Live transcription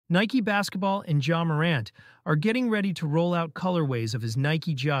Nike Basketball and Ja Morant are getting ready to roll out colorways of his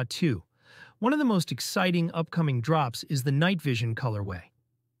Nike Ja 2. One of the most exciting upcoming drops is the Night Vision colorway.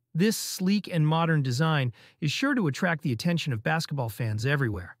 This sleek and modern design is sure to attract the attention of basketball fans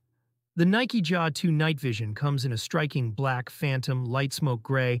everywhere. The Nike Ja 2 Night Vision comes in a striking black, phantom, light smoke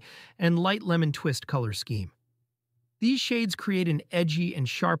gray, and light lemon twist color scheme. These shades create an edgy and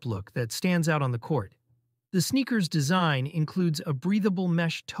sharp look that stands out on the court. The sneaker's design includes a breathable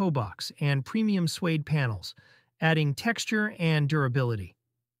mesh toe box and premium suede panels, adding texture and durability.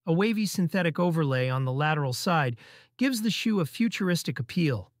 A wavy synthetic overlay on the lateral side gives the shoe a futuristic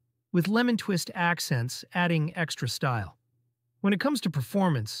appeal, with lemon twist accents adding extra style. When it comes to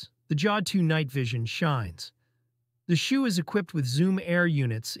performance, the Ja 2 Night Vision shines. The shoe is equipped with Zoom Air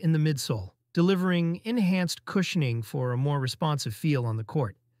units in the midsole, delivering enhanced cushioning for a more responsive feel on the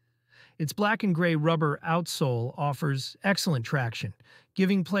court. Its black and gray rubber outsole offers excellent traction,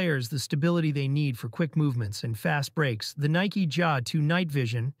 giving players the stability they need for quick movements and fast breaks. The Nike Ja 2 Night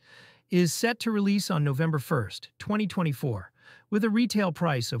Vision is set to release on November 1st, 2024, with a retail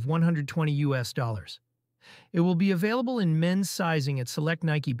price of $120. It will be available in men's sizing at select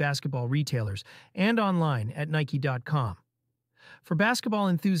Nike basketball retailers and online at Nike.com. For basketball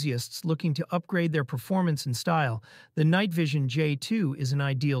enthusiasts looking to upgrade their performance and style, the Night Vision J2 is an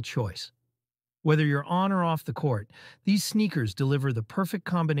ideal choice. Whether you're on or off the court, these sneakers deliver the perfect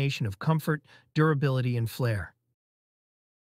combination of comfort, durability, and flair.